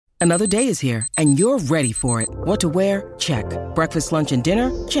Another day is here, and you're ready for it. What to wear? Check. Breakfast, lunch, and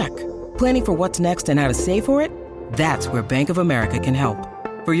dinner? Check. Planning for what's next and how to save for it? That's where Bank of America can help.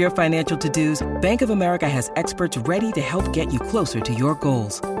 For your financial to-dos, Bank of America has experts ready to help get you closer to your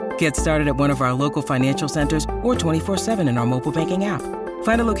goals. Get started at one of our local financial centers or 24/7 in our mobile banking app.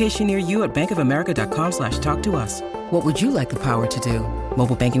 Find a location near you at bankofamerica.com/talktous. What would you like the power to do?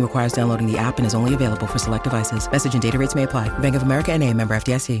 Mobile banking requires downloading the app and is only available for select devices. Message and data rates may apply. Bank of America N.A., member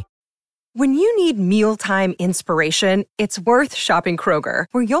FDIC. When you need mealtime inspiration, it's worth shopping Kroger,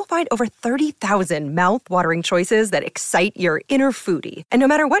 where you'll find over 30,000 mouth-watering choices that excite your inner foodie. And no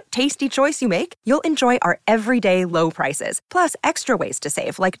matter what tasty choice you make, you'll enjoy our everyday low prices, plus extra ways to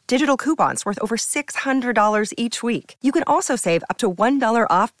save, like digital coupons worth over $600 each week. You can also save up to $1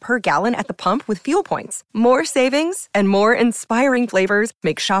 off per gallon at the pump with fuel points. More savings and more inspiring flavors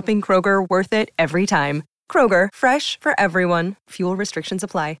make shopping Kroger worth it every time. Kroger, fresh for everyone. Fuel restrictions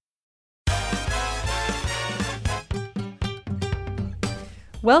apply.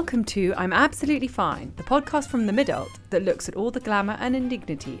 Welcome to I'm Absolutely Fine, the podcast from the mid-adult that looks at all the glamour and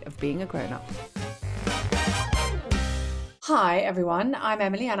indignity of being a grown-up. Hi everyone, I'm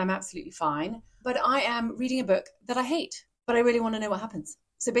Emily and I'm absolutely fine, but I am reading a book that I hate, but I really want to know what happens.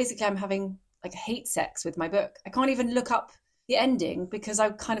 So basically I'm having like hate sex with my book. I can't even look up the ending because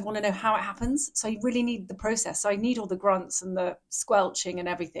I kind of want to know how it happens. So I really need the process. So I need all the grunts and the squelching and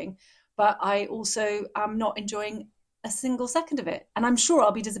everything, but I also am not enjoying a single second of it. And I'm sure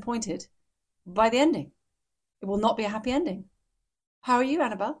I'll be disappointed by the ending. It will not be a happy ending. How are you,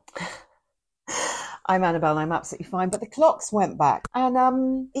 Annabelle? I'm Annabelle and I'm absolutely fine. But the clocks went back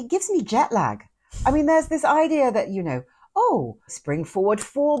and it gives me jet lag. I mean, there's this idea that, spring forward,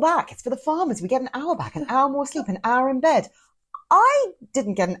 fall back. It's for the farmers. We get an hour back, an hour more sleep, an hour in bed. I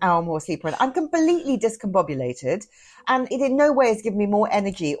didn't get an hour more sleep. I'm completely discombobulated. And it in no way has given me more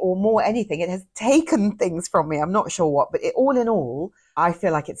energy or more anything. It has taken things from me. I'm not sure what, but all in all, I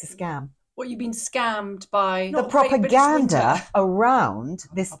feel like it's a scam. What, you've been scammed by? The propaganda around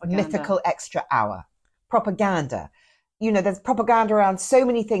this mythical extra hour. Propaganda. There's propaganda around so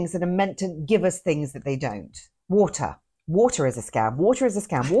many things that are meant to give us things that they don't. Water is a scam. Water is a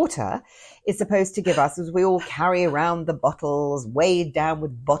scam. Water is supposed to give us, as we all carry around the bottles, weighed down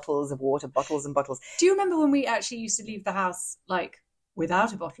with bottles of water, bottles and bottles. Do you remember when we actually used to leave the house,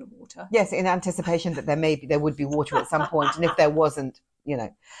 without a bottle of water? Yes, in anticipation that there would be water at some point, and if there wasn't,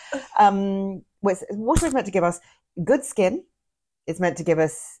 water is meant to give us good skin. It's meant to give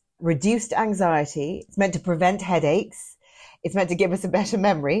us reduced anxiety. It's meant to prevent headaches. It's meant to give us a better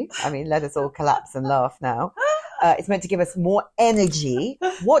memory. I mean, let us all collapse and laugh now. It's meant to give us more energy.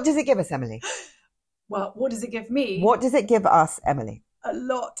 What does it give us, Emily? Well, what does it give me? What does it give us, Emily? A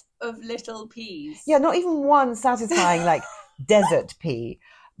lot of little peas. Yeah, not even one satisfying desert pea,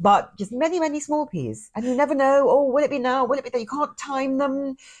 but just many, many small peas. And you never know, will it be now? Will it be there? You can't time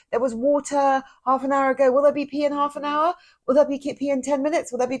them. There was water half an hour ago. Will there be pea in half an hour? Will there be pea in 10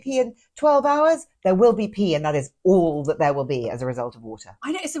 minutes? Will there be pea in 12 hours? There will be pea, and that is all that there will be as a result of water.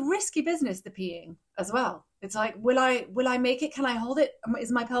 I know, it's a risky business, the peeing as well. It's like, will I make it? Can I hold it?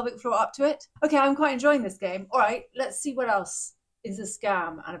 Is my pelvic floor up to it? Okay, I'm quite enjoying this game. All right, let's see what else is a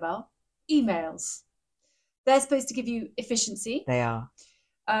scam, Annabelle. Emails. They're supposed to give you efficiency. They are.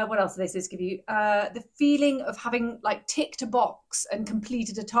 What else are they supposed to give you? The feeling of having ticked a box and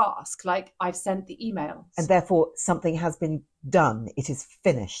completed a task, like I've sent the email. And therefore something has been done. It is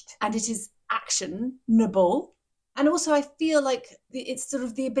finished. And it is actionable. And also I feel like it's sort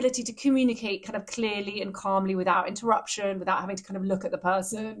of the ability to communicate kind of clearly and calmly without interruption, without having to kind of look at the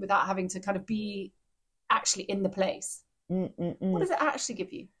person, without having to kind of be actually in the place. What does it actually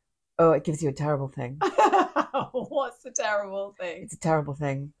give you? Oh, it gives you a terrible thing. What's the terrible thing? It's a terrible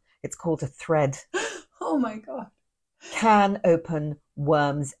thing. It's called a thread. Oh my God. Can open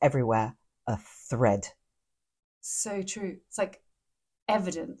worms everywhere. A thread. So true. It's like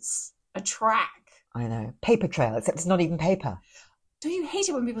evidence, a track. I know. Paper trail, except it's not even paper. Don't you hate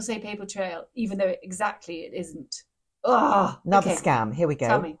it when people say paper trail, even though exactly it isn't? Ugh. Another scam. Here we go.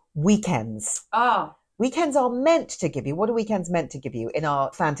 Tell me. Weekends. Weekends are meant to give you, what are weekends meant to give you in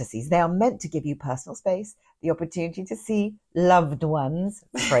our fantasies? They are meant to give you personal space, the opportunity to see loved ones,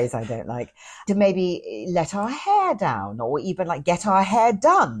 a phrase I don't like, to maybe let our hair down or even get our hair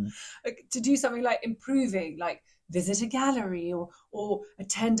done. To do something like improving, like visit a gallery or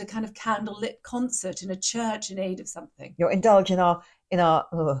attend a kind of candlelit concert in a church in aid of something. You're indulge in our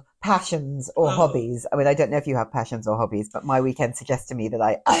passions or hobbies. I mean, I don't know if you have passions or hobbies, but my weekend suggests to me that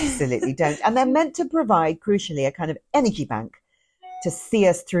I absolutely don't. And they're meant to provide, crucially, a kind of energy bank to see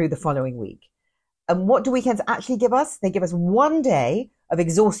us through the following week. And what do weekends actually give us? They give us one day of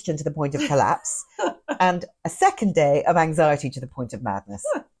exhaustion to the point of collapse and a second day of anxiety to the point of madness.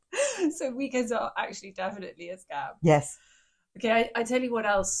 So weekends are actually definitely a scam. Yes. Okay, I tell you what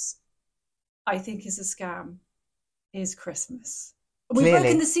else I think is a scam is Christmas. We've Clearly.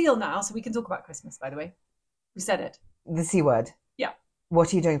 broken the seal now, so we can talk about Christmas, by the way. We said it. The C word. Yeah.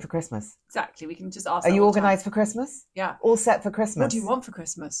 What are you doing for Christmas? Exactly. We can just ask. Are that you all the time. organised for Christmas? Yeah. All set for Christmas? What do you want for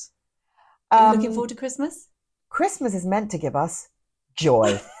Christmas? Are you looking forward to Christmas? Christmas is meant to give us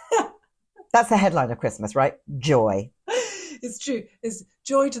joy. That's the headline of Christmas, right? Joy. It's true. It's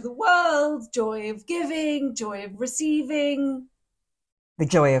joy to the world, joy of giving, joy of receiving. The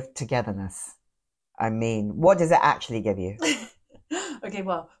joy of togetherness. I mean, what does it actually give you? Okay,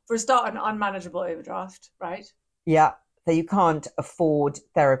 well, for a start, an unmanageable overdraft, right? Yeah. So you can't afford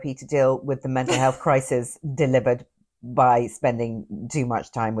therapy to deal with the mental health crisis delivered by spending too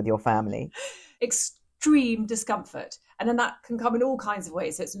much time with your family. Extreme discomfort. And then that can come in all kinds of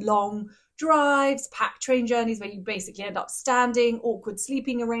ways. So it's long drives, packed train journeys where you basically end up standing, awkward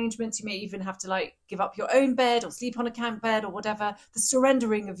sleeping arrangements. You may even have to give up your own bed or sleep on a camp bed or whatever. The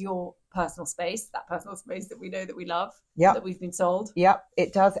surrendering of your personal space, that personal space that we know that we love, that we've been sold. Yep,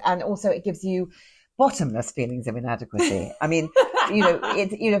 it does. And also it gives you bottomless feelings of inadequacy. I mean,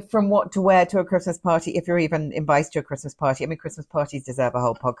 from what to wear to a Christmas party, if you're even invited to a Christmas party. I mean, Christmas parties deserve a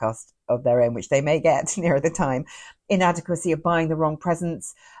whole podcast of their own, which they may get nearer the time. Inadequacy of buying the wrong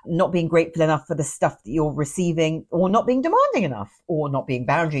presents, not being grateful enough for the stuff that you're receiving, or not being demanding enough, or not being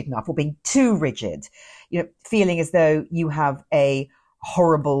boundaried enough, or being too rigid. Feeling as though you have a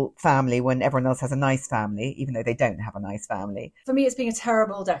horrible family when everyone else has a nice family, even though they don't have a nice family. For me, it's being a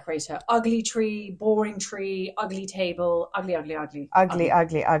terrible decorator. Ugly tree, boring tree, ugly table, ugly.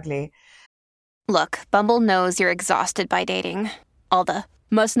 Ugly. Look, Bumble knows you're exhausted by dating. All the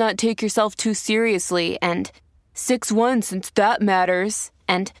must not take yourself too seriously and 6'1" since that matters.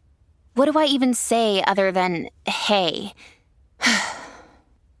 And what do I even say other than hey?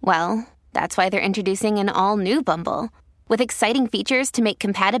 Well, that's why they're introducing an all-new Bumble. With exciting features to make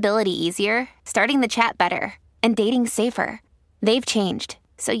compatibility easier, starting the chat better, and dating safer. They've changed,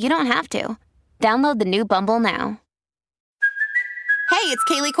 so you don't have to. Download the new Bumble now. Hey, it's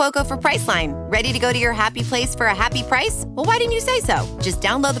Kaylee Cuoco for Priceline. Ready to go to your happy place for a happy price? Well, why didn't you say so? Just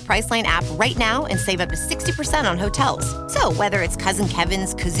download the Priceline app right now and save up to 60% on hotels. So whether it's Cousin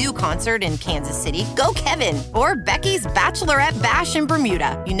Kevin's Kazoo Concert in Kansas City, go Kevin, or Becky's Bachelorette Bash in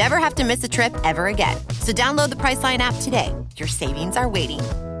Bermuda, you never have to miss a trip ever again. So download the Priceline app today. Your savings are waiting.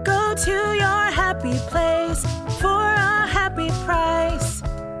 Go to your happy place for a happy price.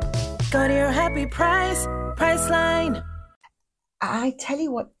 Go to your happy price, Priceline. I tell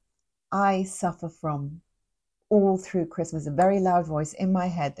you what I suffer from all through Christmas, a very loud voice in my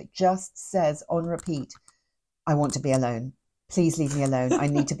head that just says on repeat, I want to be alone. Please leave me alone. I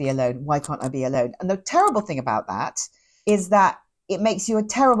need to be alone. Why can't I be alone? And the terrible thing about that is that it makes you a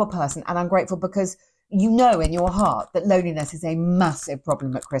terrible person and ungrateful, because you know in your heart that loneliness is a massive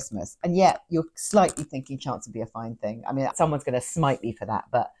problem at Christmas. And yet you're slightly thinking chance would be a fine thing. I mean, someone's going to smite me for that,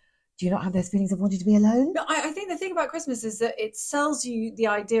 but do you not have those feelings of wanting to be alone? No, I think the thing about Christmas is that it sells you the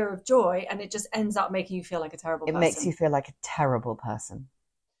idea of joy, and it just ends up making you feel like a terrible person. It makes you feel like a terrible person.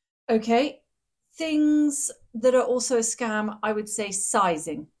 Okay. Things that are also a scam, I would say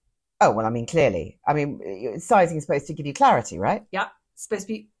sizing. Oh, well, I mean, clearly. I mean, sizing is supposed to give you clarity, right? Yeah. It's supposed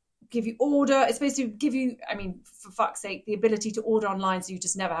to give you order. It's supposed to give you, I mean, for fuck's sake, the ability to order online so you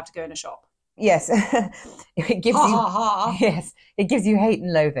just never have to go in a shop. Yes. It gives Yes. It gives you hate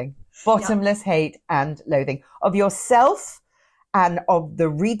and loathing. Bottomless hate and loathing of yourself and of the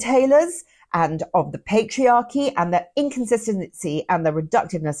retailers and of the patriarchy and the inconsistency and the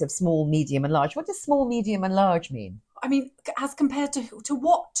reductiveness of small, medium and large. What does small, medium and large mean? I mean, as compared to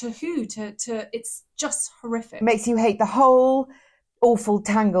what, to who, to it's just horrific. It makes you hate the whole awful,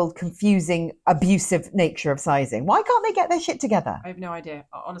 tangled, confusing, abusive nature of sizing. Why can't they get their shit together? I have no idea.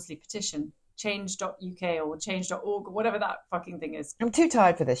 Honestly, petition. Change.uk or change.org or whatever that fucking thing is. I'm too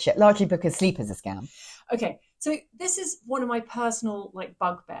tired for this shit, largely because sleep is a scam. Okay, so this is one of my personal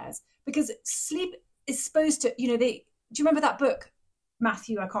bugbears, because sleep is supposed to, do you remember that book,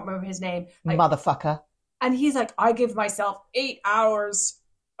 Matthew, I can't remember his name. Motherfucker. And he's like, I give myself 8 hours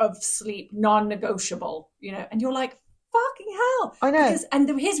of sleep, non-negotiable, and you're like, fucking hell. I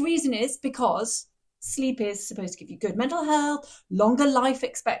know. His reason is because sleep is supposed to give you good mental health, longer life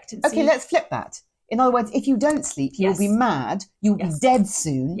expectancy. Okay, let's flip that. In other words, if you don't sleep, you'll be mad. You'll be dead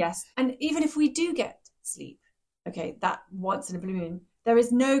soon. Yes. And even if we do get sleep, okay, that once in a blue moon, there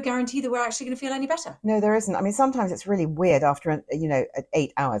is no guarantee that we're actually going to feel any better. No, there isn't. I mean, sometimes it's really weird after, at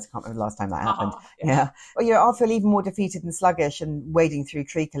 8 hours. I can't remember the last time that happened. Yeah. Well, I'll feel even more defeated and sluggish and wading through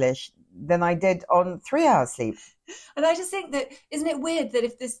treacleish than I did on 3 hours sleep. And I just think that, isn't it weird that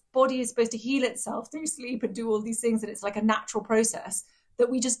if this body is supposed to heal itself through sleep and do all these things, that it's like a natural process, that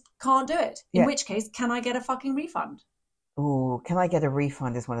we just can't do it? In which case, can I get a fucking refund? Oh, can I get a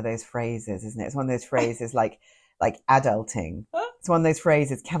refund is one of those phrases, isn't it? It's one of those phrases like adulting. It's one of those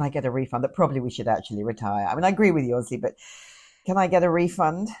phrases, can I get a refund, that probably we should actually retire. I mean, I agree with you, honestly, but can I get a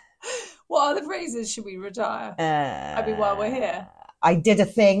refund? What other phrases should we retire? I mean, while we're here. I did a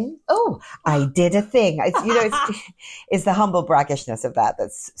thing. Oh, I did a thing. It's the humble braggishness of that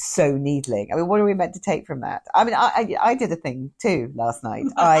that's so needling. I mean, what are we meant to take from that? I mean, I did a thing too last night.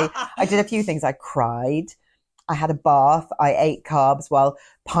 I did a few things. I cried. I had a bath. I ate carbs while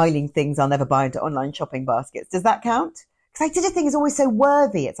piling things I'll never buy into online shopping baskets. Does that count? Because I did a thing is always so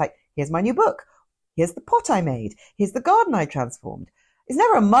worthy. It's like, here's my new book. Here's the pot I made. Here's the garden I transformed. It's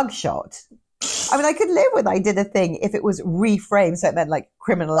never a mugshot. I mean, I could live with I did a thing if it was reframed, so it meant like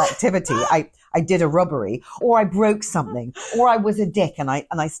criminal activity. I did a robbery, or I broke something, or I was a dick and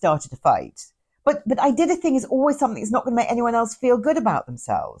I started a fight. But I did a thing is always something that's not going to make anyone else feel good about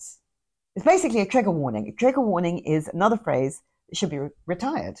themselves. It's basically a trigger warning. A trigger warning is another phrase that should be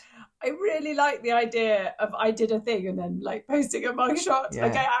retired. I really like the idea of I did a thing and then like posting a mugshot. Yeah.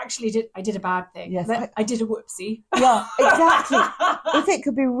 Like I did a bad thing. Yes, I did a whoopsie. Yeah, exactly. If it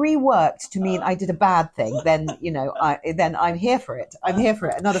could be reworked to mean I did a bad thing, then, then I'm here for it. I'm here for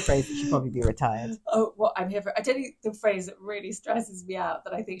it. Another phrase that should probably be retired. Oh, well, I'm here for it. I tell you the phrase that really stresses me out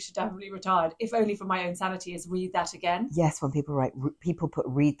that I think should definitely be retired, if only for my own sanity, is read that again. Yes, when people put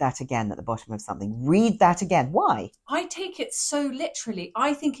read that again at the bottom of something. Read that again. Why? I take it so literally.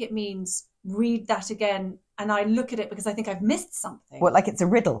 I think it means read that again, and I look at it because I think I've missed something. What, like it's a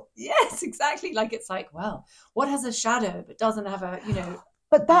riddle? Yes, exactly. Like it's like, well, what has a shadow but doesn't have a,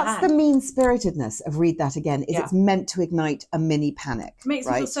 But that's the mean-spiritedness of read that again, is it's meant to ignite a mini panic. It makes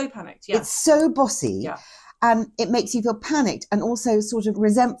me feel so panicked, yeah. It's so bossy, and it makes you feel panicked and also sort of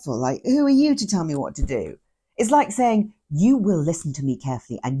resentful, like, who are you to tell me what to do? It's like saying, you will listen to me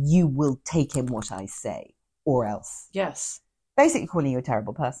carefully and you will take in what I say, or else. Yes. Basically calling you a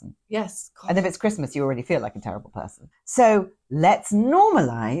terrible person. Yes. God. And if it's Christmas, you already feel like a terrible person. So let's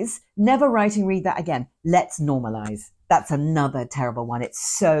normalize never writing read that again. Let's normalize. That's another terrible one.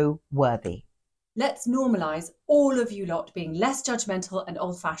 It's so worthy. Let's normalize all of you lot being less judgmental and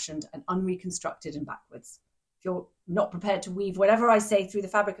old-fashioned and unreconstructed and backwards. If you're not prepared to weave whatever I say through the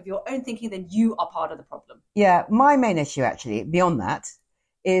fabric of your own thinking, then you are part of the problem. Yeah, my main issue actually, beyond that,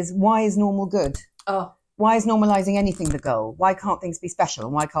 is why is normal good? Oh. Why is normalizing anything the goal? Why can't things be special?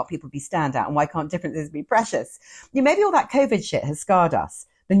 And why can't people be standout? And why can't differences be precious? Maybe all that COVID shit has scarred us.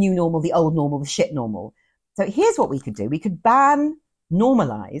 The new normal, the old normal, the shit normal. So here's what we could do. We could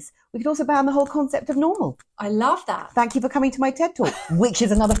normalize. We could also ban the whole concept of normal. I love that. Thank you for coming to my TED Talk, which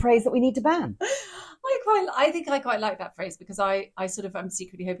is another phrase that we need to ban. I think I quite like that phrase because I'm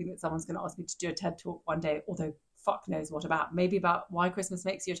secretly hoping that someone's going to ask me to do a TED Talk one day, although fuck knows what about. Maybe about why Christmas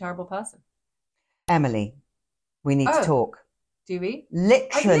makes you a terrible person. Emily, we need to talk. Do we?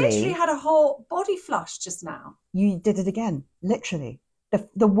 Literally. I literally had a whole body flush just now. You did it again. Literally.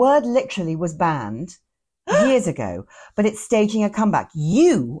 The word literally was banned years ago, but it's staging a comeback.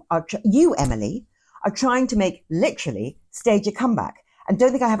 You, Emily, are trying to make literally stage a comeback. And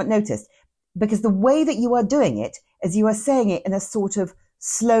don't think I haven't noticed, because the way that you are doing it is you are saying it in a sort of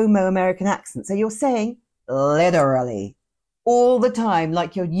slow-mo American accent. So you're saying literally all the time,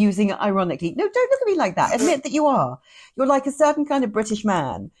 like you're using it ironically. No, don't look at me like that. Admit that you are. You're like a certain kind of British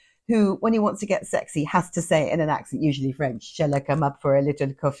man who, when he wants to get sexy, has to say it in an accent, usually French. Shall I come up for a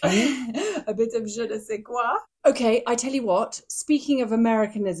little coffee? A bit of je ne sais quoi. Okay, I tell you what, speaking of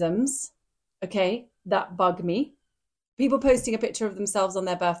Americanisms, okay, that bug me. People posting a picture of themselves on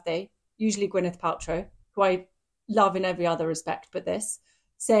their birthday, usually Gwyneth Paltrow, who I love in every other respect but this,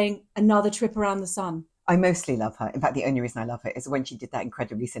 saying another trip around the sun. I mostly love her. In fact, the only reason I love her is when she did that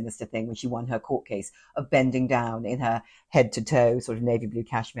incredibly sinister thing when she won her court case of bending down in her head to toe, sort of navy blue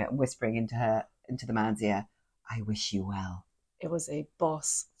cashmere, and whispering into the man's ear, "I wish you well." It was a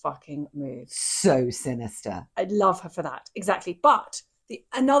boss fucking move. So sinister. I love her for that. Exactly. But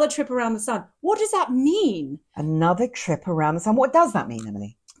another trip around the sun, what does that mean? Another trip around the sun. What does that mean,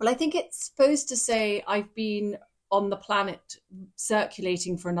 Emily? Well, I think it's supposed to say I've been on the planet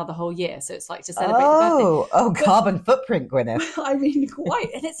circulating for another whole year. So it's like to celebrate the birthday. Carbon footprint, Gwyneth. I mean, quite.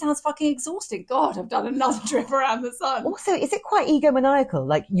 And it sounds fucking exhausting. God, I've done another trip around the sun. Also, is it quite egomaniacal?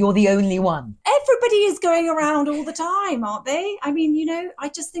 Like, you're the only one? Everybody is going around all the time, aren't they? I mean, I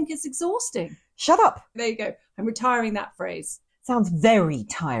just think it's exhausting. Shut up. There you go. I'm retiring that phrase. Sounds very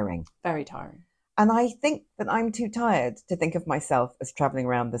tiring. Very tiring. And I think that I'm too tired to think of myself as travelling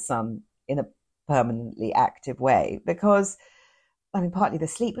around the sun in a permanently active way, because, I mean, partly the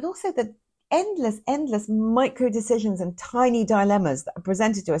sleep, but also the endless micro decisions and tiny dilemmas that are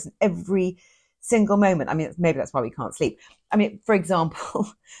presented to us in every single moment. I mean, maybe that's why we can't sleep. I mean, for example,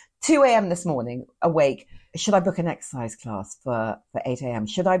 2 a.m. this morning, awake. Should I book an exercise class for 8 a.m.?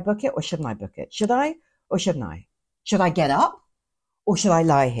 Should I book it or shouldn't I book it? Should I or shouldn't I? Should I get up or should I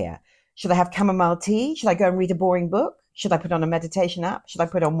lie here? Should I have chamomile tea? Should I go and read a boring book? Should I put on a meditation app? Should I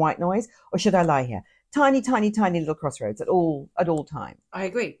put on white noise? Or should I lie here? Tiny little crossroads at all time. I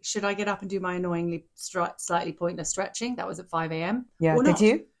agree. Should I get up and do my annoyingly slightly pointless stretching? That was at 5 a.m. Yeah, did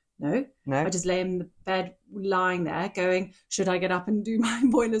you? No. I just lay in the bed lying there going, should I get up and do my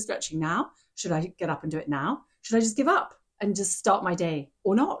pointless stretching now? Should I get up and do it now? Should I just give up and just start my day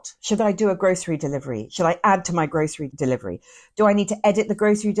or not? Should I do a grocery delivery? Should I add to my grocery delivery? Do I need to edit the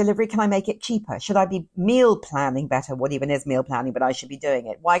grocery delivery? Can I make it cheaper? Should I be meal planning better? What even is meal planning? But I should be doing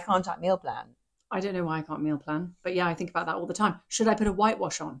it. Why can't I meal plan? I don't know why I can't meal plan. But yeah, I think about that all the time. Should I put a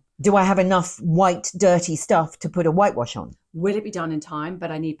whitewash on? Do I have enough white, dirty stuff to put a whitewash on? Will it be done in time?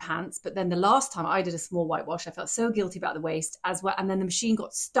 But I need pants. But then the last time I did a small whitewash, I felt so guilty about the waste as well. And then the machine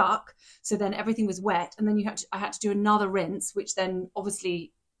got stuck. So then everything was wet. And then I had to do another rinse, which then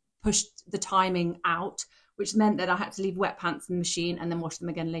obviously pushed the timing out, which meant that I had to leave wet pants in the machine and then wash them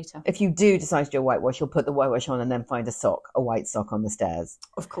again later. If you do decide to do a whitewash, you'll put the whitewash on and then find a white sock on the stairs.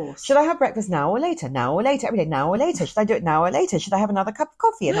 Of course. Should I have breakfast now or later? Now or later? Every day, now or later? Should I do it now or later? Should I have another cup of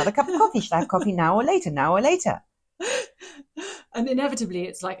coffee? Another cup of coffee? Should I have coffee now or later? Now or later? And inevitably,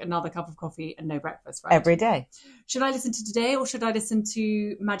 it's like another cup of coffee and no breakfast, right? Every day. Should I listen to Today or should I listen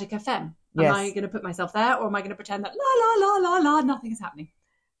to Magic FM? Yes. Am I going to put myself there or am I going to pretend that la, la, la, la, la, nothing is happening?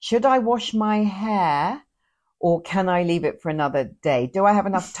 Should I wash my hair or can I leave it for another day? Do I have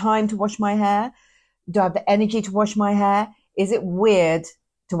enough time to wash my hair? Do I have the energy to wash my hair? Is it weird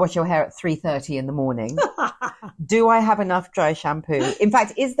to wash your hair at 3:30 in the morning? Do I have enough dry shampoo? In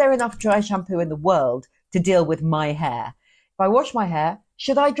fact, is there enough dry shampoo in the world to deal with my hair? If I wash my hair,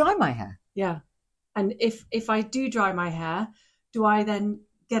 should I dry my hair? Yeah. And if I do dry my hair, do I then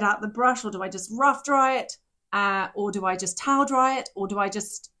get out the brush or do I just rough dry it? Or do I just towel dry it? Or do I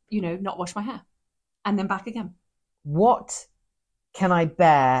just, not wash my hair? And then back again. What can I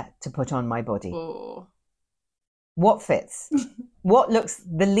bear to put on my body? Oh. What fits? What looks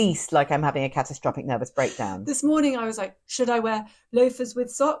the least like I'm having a catastrophic nervous breakdown? This morning I was like, should I wear loafers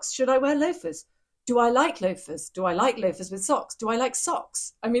with socks? Should I wear loafers? Do I like loafers? Do I like loafers with socks? Do I like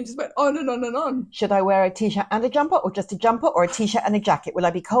socks? I mean, just went on and on and on. Should I wear a t-shirt and a jumper or just a jumper or a t-shirt and a jacket? Will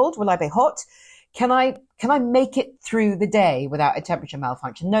I be cold? Will I be hot? Can I make it through the day without a temperature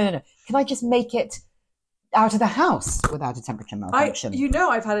malfunction? No. Can I just make it out of the house without a temperature malfunction?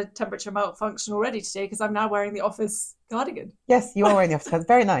 I've had a temperature malfunction already today because I'm now wearing the office cardigan. Yes, you are wearing the office cardigan.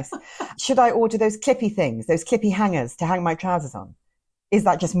 Very nice. Should I order those clippy things, those clippy hangers to hang my trousers on? Is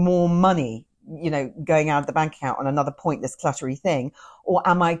that just more money, going out of the bank account on another pointless cluttery thing? Or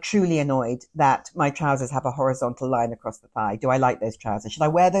am I truly annoyed that my trousers have a horizontal line across the thigh? Do I like those trousers? Should I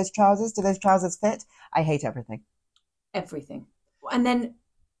wear those trousers? Do those trousers fit? I hate everything. Everything. And then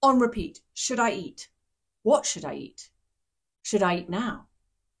on repeat, should I eat? What should I eat? Should I eat now?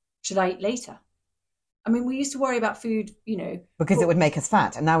 Should I eat later? I mean, we used to worry about food, because it would make us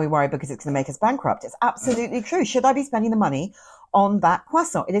fat. And now we worry because it's going to make us bankrupt. It's absolutely true. Should I be spending the money on that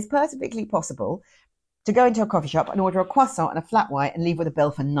croissant? It is perfectly possible to go into a coffee shop and order a croissant and a flat white and leave with a bill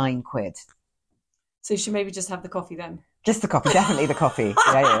for £9. So you should maybe just have the coffee then? Just the coffee, definitely the coffee.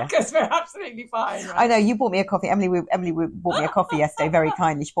 Yeah. Because we're absolutely fine. Right? I know, you bought me a coffee. Emily bought me a coffee yesterday, very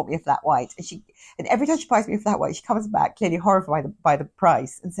kindly. She bought me a flat white. And every time she buys me a flat white, she comes back clearly horrified by the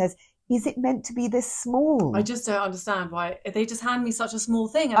price and says, is it meant to be this small? I just don't understand why. They just hand me such a small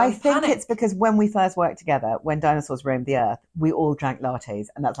thing. And I think it's because when we first worked together, when dinosaurs roamed the earth, we all drank lattes,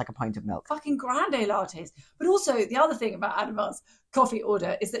 and that's like a pint of milk. Fucking grande lattes. But also, the other thing about Annabelle's coffee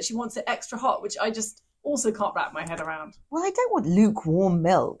order is that she wants it extra hot, which I just also can't wrap my head around. Well, I don't want lukewarm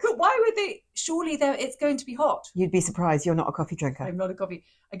milk. But why would they? Surely it's going to be hot. You'd be surprised. You're not a coffee drinker. I'm not a coffee.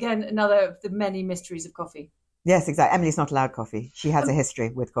 Again, another of the many mysteries of coffee. Yes, exactly. Emily's not allowed coffee. She has a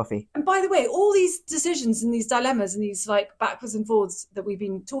history with coffee. And by the way, all these decisions and these dilemmas and these like backwards and forwards that we've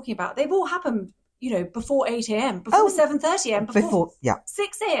been talking about, they've all happened, before 8 a.m., before 7:30 a.m., before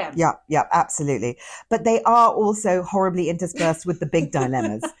 6 a.m. Yeah, absolutely. But they are also horribly interspersed with the big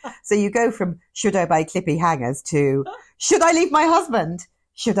dilemmas. So you go from should I buy clippy hangers to should I leave my husband?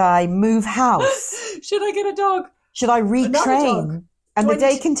 Should I move house? Should I get a dog? Should I retrain? And the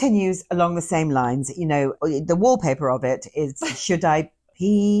day continues along the same lines. The wallpaper of it is, should I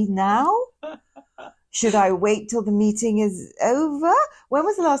pee now? Should I wait till the meeting is over? When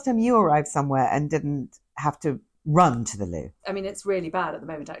was the last time you arrived somewhere and didn't have to run to the loo? I mean, it's really bad at the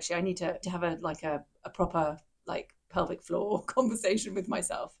moment, actually. I need to have a proper pelvic floor conversation with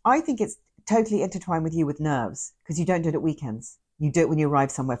myself. I think it's totally intertwined with you with nerves because you don't do it at weekends. You do it when you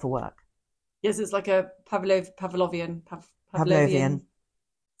arrive somewhere for work. Yes, it's like a Pavlovian.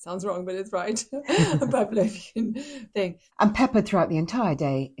 Sounds wrong, but it's right. A Pavlovian thing. And peppered throughout the entire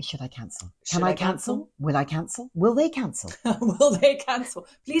day. Should I cancel? Can I cancel? Will I cancel? Will they cancel? Will they cancel?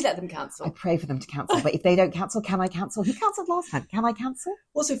 Please let them cancel. I pray for them to cancel. But if they don't cancel, can I cancel? Who cancelled last time? Can I cancel?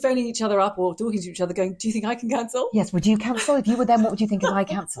 Also phoning each other up or talking to each other going, do you think I can cancel? Yes, would you cancel? If you were them, what would you think if I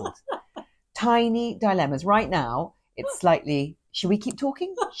cancelled? Tiny dilemmas. Right now, it's slightly... Should we keep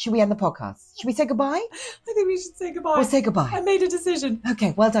talking? Should we end the podcast? Should we say goodbye? I think we should say goodbye. We'll say goodbye. I made a decision.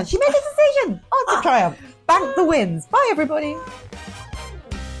 Okay, well done. She made a decision. Oh, it's a triumph. Bank the wins. Bye, everybody.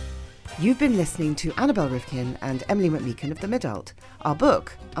 You've been listening to Annabel Rivkin and Emily McMeekan of The Midult. Our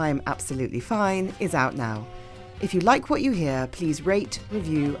book, I'm Absolutely Fine, is out now. If you like what you hear, please rate,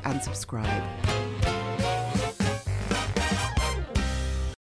 review and subscribe.